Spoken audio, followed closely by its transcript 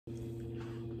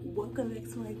Welcome back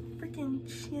to my freaking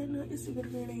channel. It's your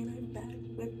girl Rene'e, and I'm back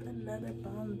with another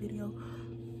bomb video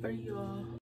for y'all.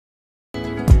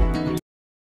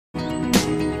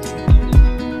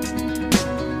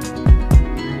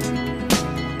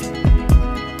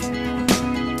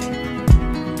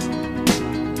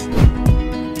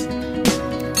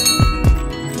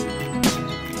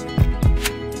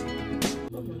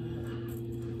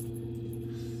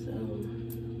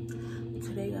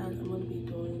 Today, guys, I'm going to be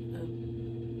doing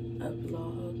a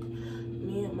vlog.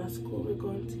 Me and my school, we're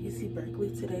going to UC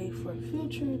Berkeley today for a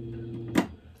field trip.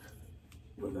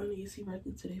 We're going to UC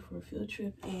Berkeley today for a field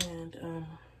trip, and I'm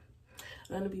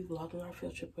going to be vlogging our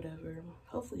field trip, whatever.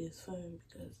 Hopefully it's fun,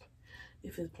 because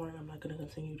if it's boring, I'm not going to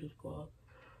continue to vlog.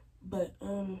 But,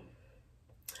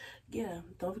 yeah,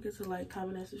 don't forget to like,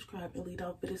 comment, and subscribe, and leave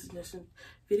down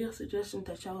video suggestions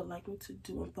that y'all would like me to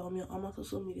do, and follow me on all my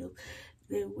social medias.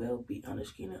 They will be on the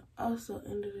screen and also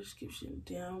in the description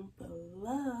down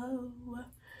below.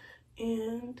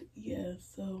 And yeah,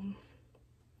 so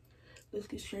let's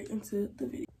get straight into the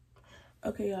video.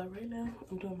 Okay, y'all, right now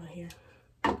I'm doing my hair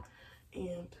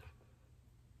and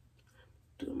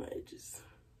doing my edges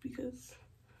because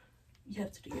you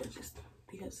have to do your edges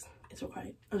because it's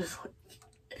required. I'm just like,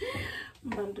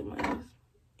 but I'm doing my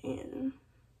edges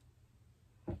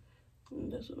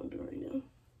and that's what I'm doing right now.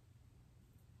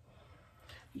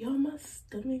 Y'all, my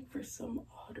stomach, for some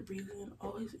odd reason,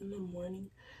 always in the morning,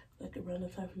 like around the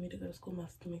time for me to go to school, my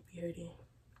stomach be hurting.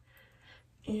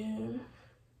 And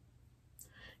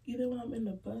either when I'm in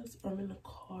the bus or I'm in the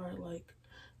car, like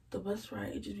the bus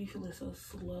ride, it just be feeling so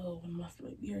slow when my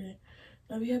stomach be hurting.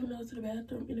 Now, if you haven't go to the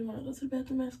bathroom, and when I go to the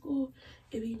bathroom at school,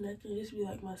 it be nothing, it just be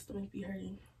like my stomach be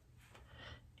hurting.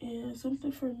 And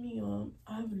something for me,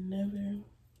 I've never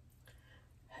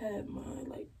had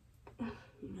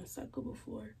my cycle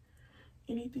before,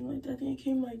 anything like that. I think it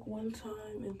came like one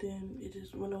time and then it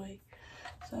just went away,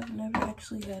 so I've never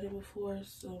actually had it before.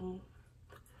 So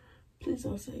please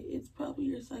don't say it's probably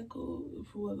your cycle.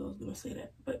 For what I was gonna say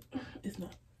that, but it's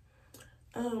not.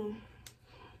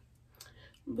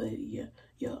 But yeah,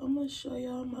 I'm gonna show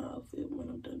y'all my outfit when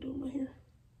I'm done doing my hair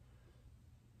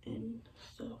and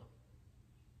stuff.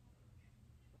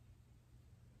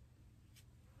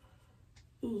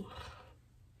 Ooh.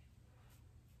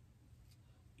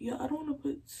 Yeah, I don't want to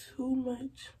put too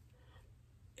much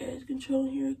edge control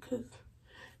here, because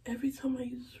every time I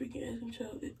use this freaking edge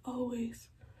control, it always,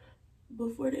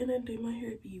 before the end of the day, my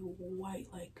hair be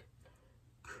white, like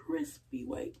crispy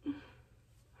white.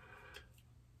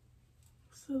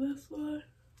 So that's why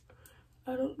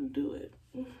I don't do it.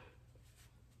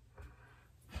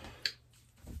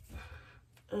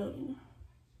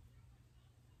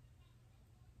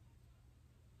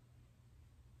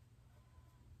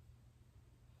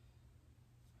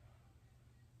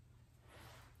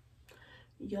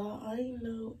 Y'all, I ain't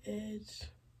no edges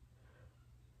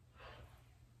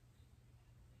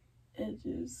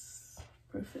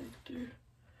perfecter.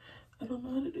 I don't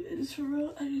know how to do edges for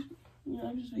real.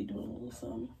 I'm just be doing a little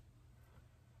something.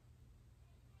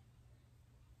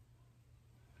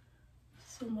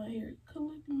 So my hair could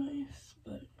look nice,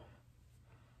 but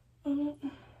I don't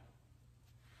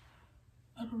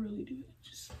really do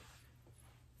edges.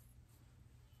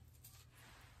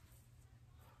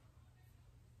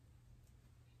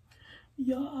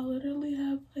 Y'all, I literally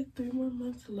have like 3 more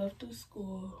months left of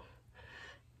school,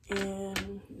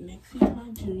 and next year my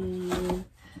junior year,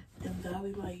 and that'll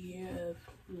be my year of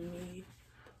me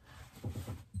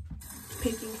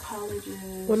picking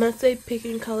colleges. When I say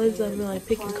picking colleges, I mean like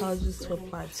picking colleges to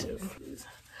apply to.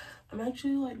 I'm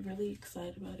actually like really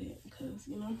excited about it because,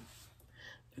 you know,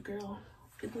 the girl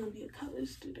is gonna be a college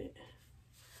student.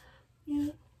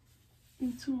 Yeah,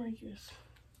 in 2 more years.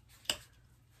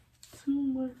 2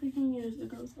 more freaking years, the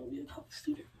girl's gonna be a college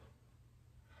student.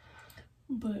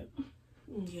 But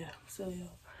yeah, so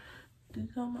y'all,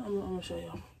 I'm gonna show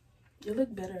y'all. It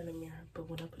look better in the mirror, but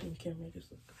when I put it in camera, it just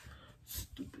look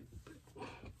stupid.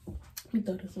 Let me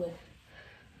throw this away.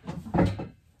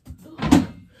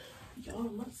 Y'all,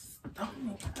 my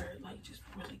stomach hurt like just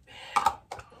really bad.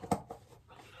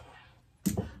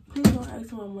 Please don't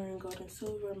ask me why I'm wearing gold and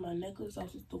silver. My necklace I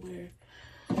was supposed to wear,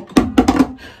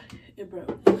 it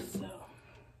broke, so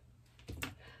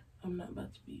I'm not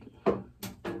about to be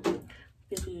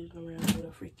fidgeting around with a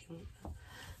freaking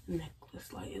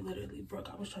necklace. Like, it literally broke.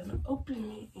 I was trying to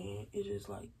open it and it just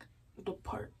like the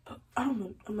part, I don't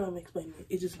know, I'm not gonna explain it.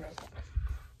 It just broke.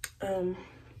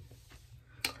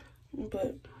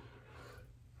 But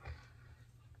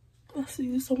I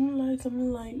see something like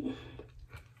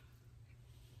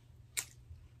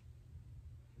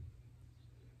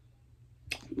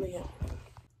but yeah,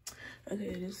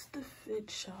 Okay, this is the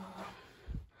fit, y'all.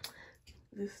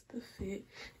 This is the fit.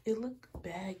 It looked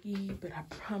baggy, but I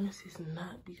promise it's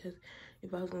not, because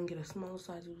if I was gonna get a small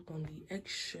size, it was gonna be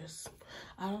extras.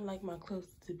 I don't like my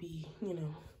clothes to be, you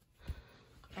know,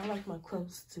 I like my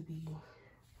clothes to be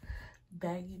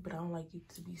baggy, but I don't like it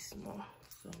to be small.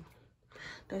 So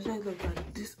that's why I look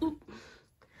like this. Oop.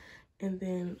 And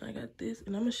then I got this,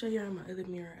 and I'm gonna show you my other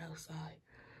mirror outside.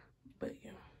 But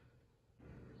yeah.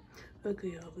 Okay,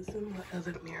 y'all, this is my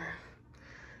other mirror.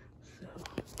 So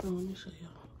let me show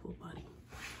y'all full body.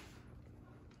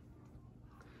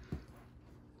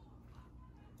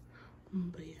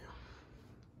 But yeah.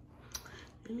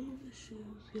 Any of the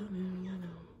shoes, y'all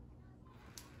know.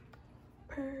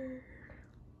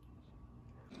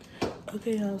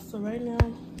 Okay, y'all, so right now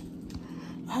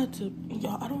I had to,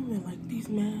 y'all, I don't even like these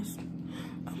masks.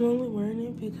 I'm only wearing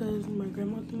it because my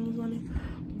grandma thing was on it,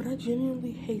 but I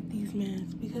genuinely hate these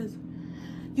masks because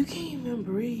you can't even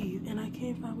breathe, and I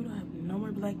can't find, we don't have no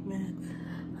more black masks.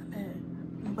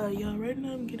 But y'all, right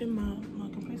now I'm getting my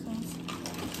Capri Suns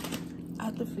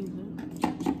out the freezer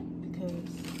because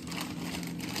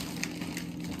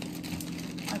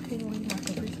I can't leave my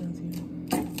Capri Suns here.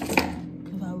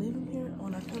 Because I leave them here,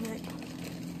 when I come back,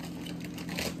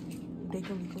 they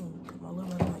can be clean because my little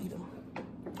brother might eat them.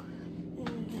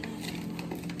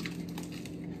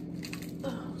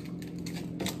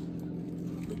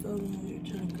 Look over here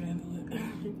trying to grab it.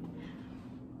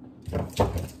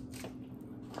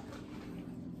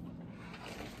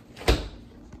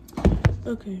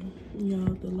 Okay,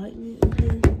 y'all, the lightning in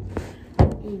here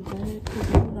is bad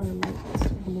because our lights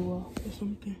blew off or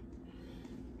something.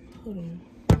 Hold on.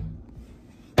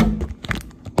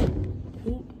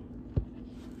 Oop.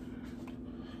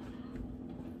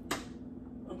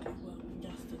 Okay, well,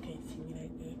 y'all still can't see me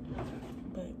that good.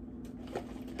 But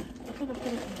I'm gonna put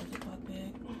it in a Ziploc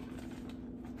bag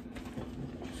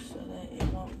so that it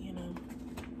won't, you know,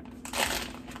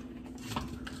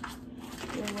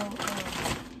 it won't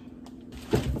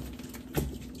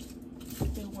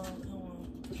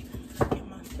get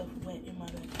my stuff wet in my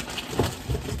bag.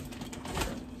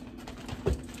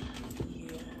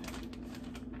 Yeah.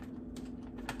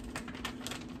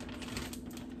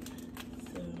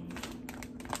 So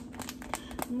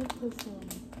I'm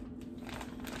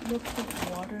gonna put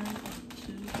water in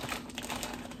too,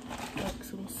 like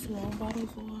some small bottles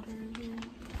of water in here.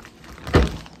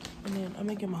 And then I'm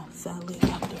gonna get my salad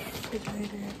out the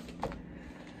refrigerator.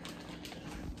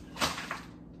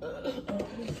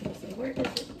 Where is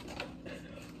it?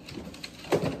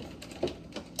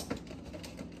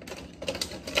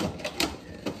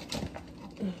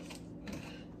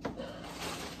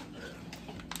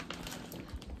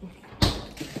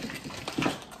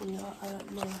 Y'all, I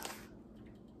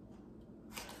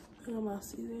got my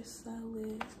Caesar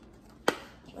salad.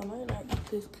 I might not eat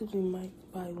this because we might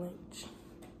buy lunch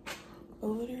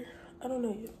over there. I don't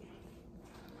know yet.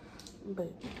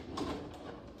 But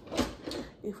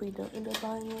if we don't end up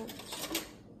buying lunch,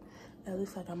 at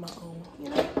least I got my own, you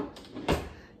know?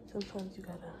 Sometimes you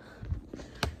gotta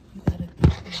think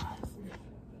wisely.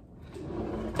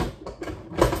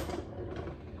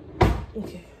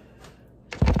 Okay.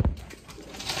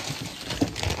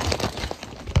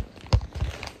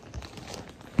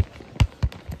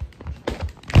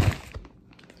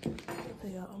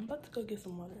 Okay, y'all, I'm about to go get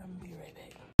some water. I'm gonna be right back.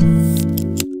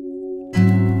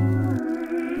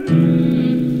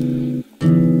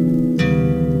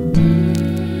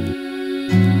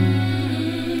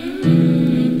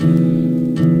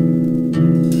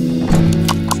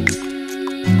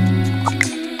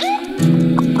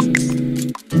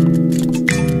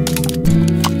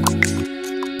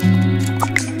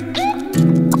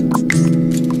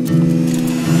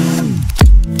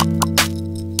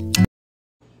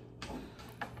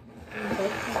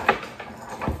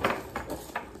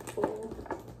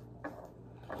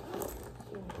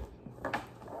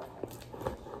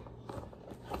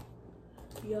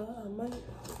 Y'all, I might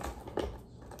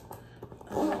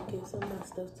give some of my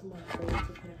stuff to my friend to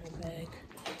put in her bag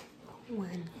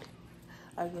when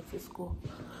I get to school.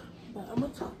 But I'm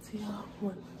gonna talk to y'all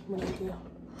when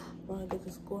I get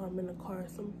to school. I'm in the car or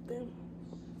something,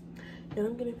 and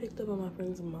I'm getting picked up by my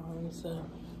friend's mom, so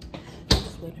I'm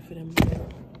just waiting for them to get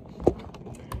up.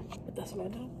 But that's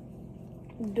what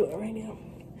I'm doing right now.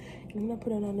 And I'm not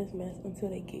putting on this mask until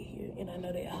they get here, and I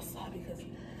know they're outside because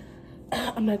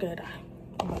I'm not gonna die.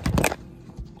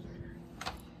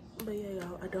 But yeah,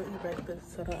 y'all, I don't eat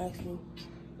breakfast, so don't ask me.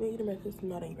 We eating breakfast, I'm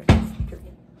not eating breakfast.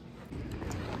 Period.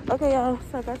 Okay, y'all,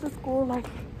 so I got to school like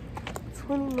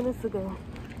 20 minutes ago.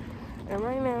 And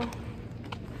right now,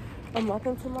 I'm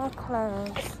walking to my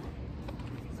class.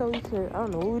 so we could, I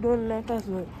don't know what we're doing in that class,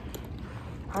 but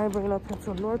I ain't bringing no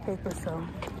pencil nor paper, so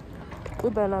we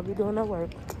better not be doing no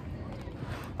work.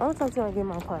 I'm trying to get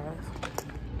my class.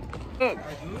 Look.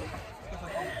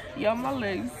 Y'all, my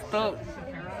legs stuck.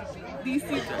 These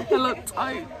seats are hella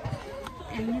tight.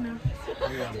 And you know,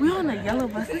 we on a yellow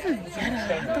bus. This is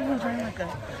ghetto. I thought we was running like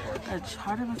a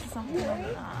charter bus or something.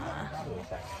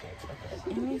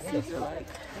 And these seats are like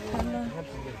hella.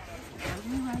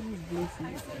 We like these blue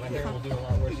seats. But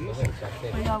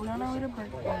y'all, we on our way to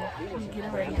Berkeley. We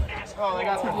getting ready to be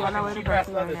on our way to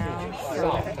Berkeley right now.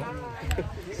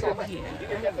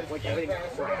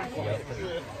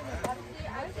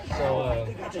 So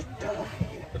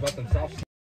about them soft.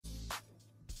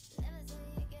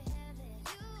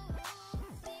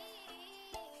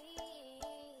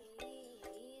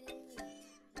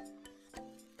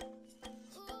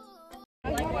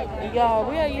 Y'all,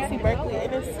 we at UC Berkeley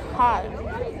and it's hot.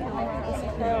 It's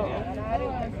hell.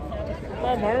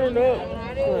 I'm burning up.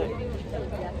 Good.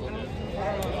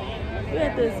 We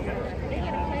at this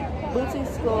boutique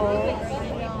school.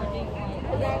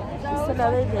 Just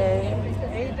another day.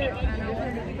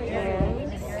 And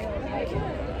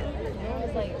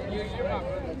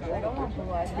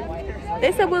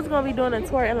they said we was gonna be doing a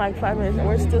tour in like 5 minutes, and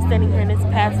we're still standing here and it's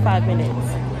past 5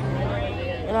 minutes.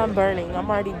 And I'm burning. I'm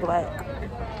already black.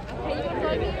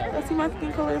 I see my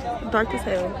skin color dark as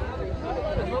hell.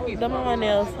 Done on my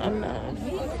nails. I'm not.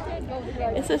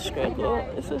 It's a struggle.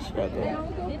 It's a struggle.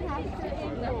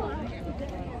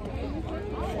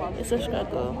 It's a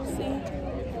struggle. See?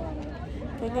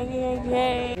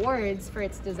 Awards for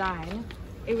its design.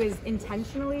 It was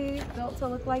intentionally built to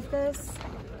look like this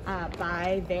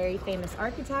by very famous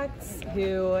architects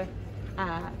who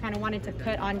kind of wanted to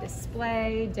put on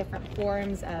display different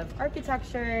forms of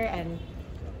architecture and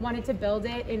wanted to build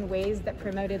it in ways that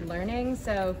promoted learning.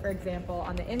 So for example,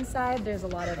 on the inside, there's a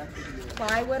lot of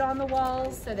plywood on the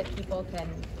walls so that people can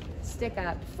stick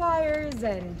up flyers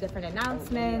and different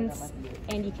announcements.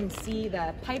 And you can see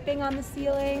the piping on the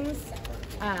ceilings,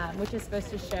 which is supposed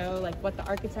to show like what the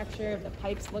architecture of the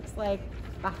pipes looks like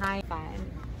behind.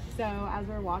 So as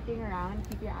we're walking around,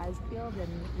 keep your eyes peeled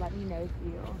and let me know if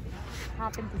you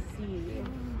happen to see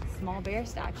small bear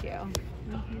statue.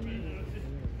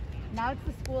 Now it's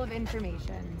the School of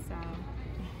Information, so.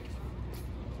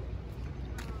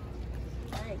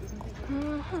 All right,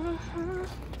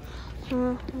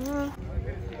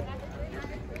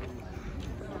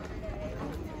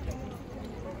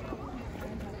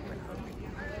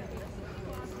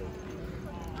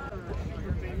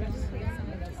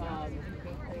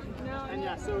 and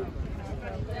yeah, so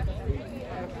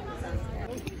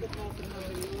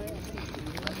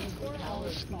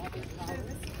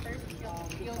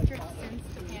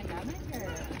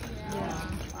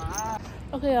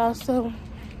okay, y'all, so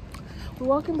we're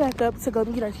walking back up to go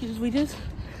meet our teachers. We just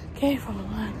came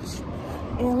from lunch,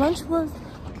 and lunch was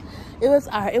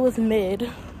alright. It was mid,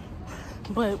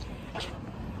 but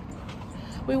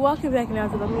we're walking back now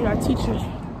to go meet our teachers.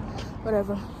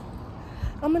 Whatever.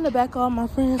 I'm in the back of all my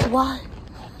friends. Why?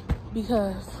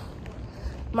 Because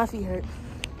my feet hurt.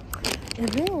 And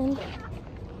then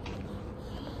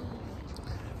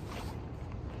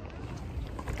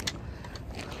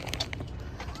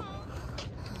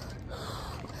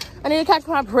I need to catch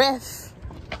my breath.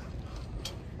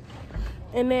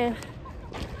 And then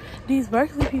these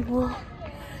Berkeley people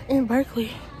in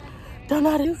Berkeley don't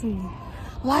know how to use me.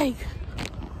 Like,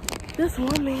 this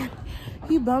one man,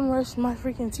 he bum rushed my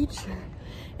freaking teacher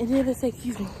and didn't even say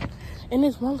excuse me. And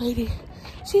this one lady,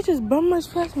 she just bum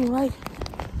rushed past me. Like,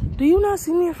 do you not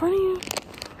see me in front of you?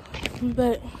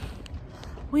 But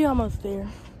we almost there.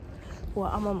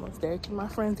 Well, I'm almost there because my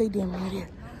friends, they damn near there.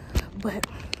 But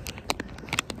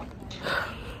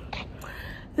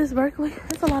this Berkeley,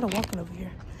 it's a lot of walking over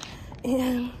here.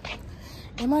 And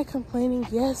am I complaining?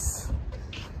 Yes.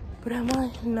 But am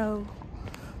I? No.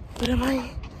 But am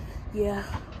I? Yeah.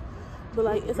 But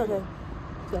like, it's okay.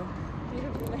 So,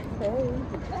 hey.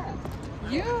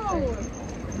 You!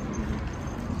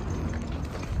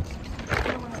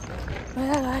 But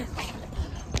yeah, guys.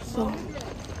 So,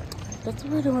 that's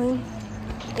what we're doing.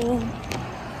 And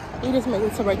we just made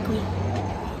it to Berkeley.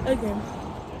 Again.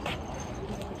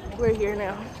 We're here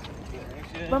now.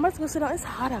 But I'm about to go sit down. It's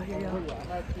hot out here, y'all.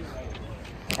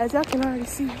 As y'all can already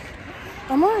see,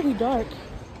 I'm already dark.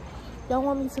 Y'all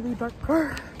want me to be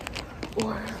darker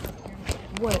or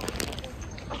what?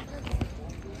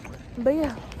 But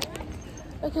yeah.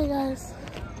 Okay, guys.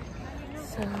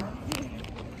 So,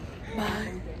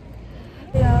 bye.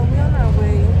 Yeah, we're on our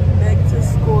way back to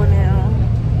school now.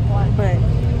 But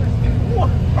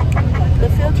the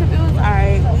field trip, it was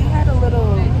alright. We had a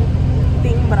little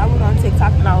everything, but I was on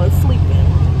TikTok and I was sleeping.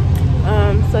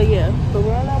 So yeah, but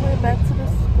we're on our way back to the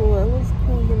school. It was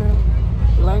cool, you know.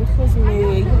 Lunch was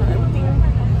made, you know, everything.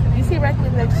 UC Berkeley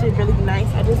is actually really nice.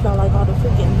 I just don't like all the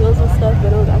freaking hills and stuff,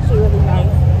 but it was actually really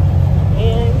nice.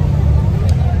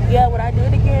 And yeah, would I do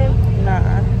it again?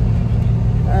 Nah.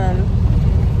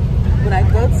 Would I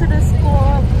go to the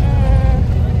school?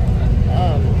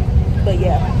 But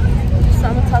yeah. So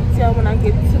I'm gonna talk to y'all when I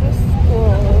get to the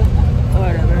school or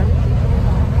whatever.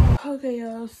 Okay,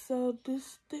 y'all, so this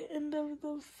is the end of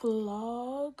the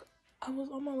vlog. I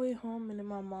was on my way home and then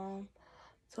my mom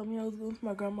told me I was going to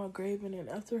my grandma's grave, and then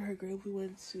after her grave we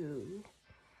went to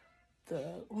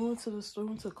the store,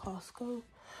 went to Costco.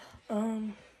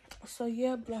 So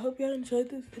yeah, but I hope y'all enjoyed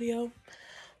this video.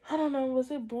 I don't know,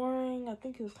 was it boring? I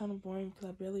think it was kind of boring because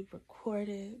I barely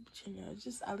recorded, but you know,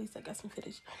 just at least I got some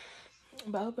footage.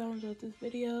 But I hope y'all enjoyed this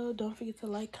video. Don't forget to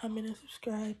like, comment, and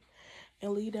subscribe,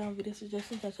 and leave down video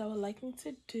suggestions that y'all would like me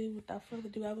to do. Without further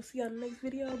ado, I will see y'all in the next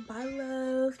video. Bye,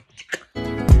 love.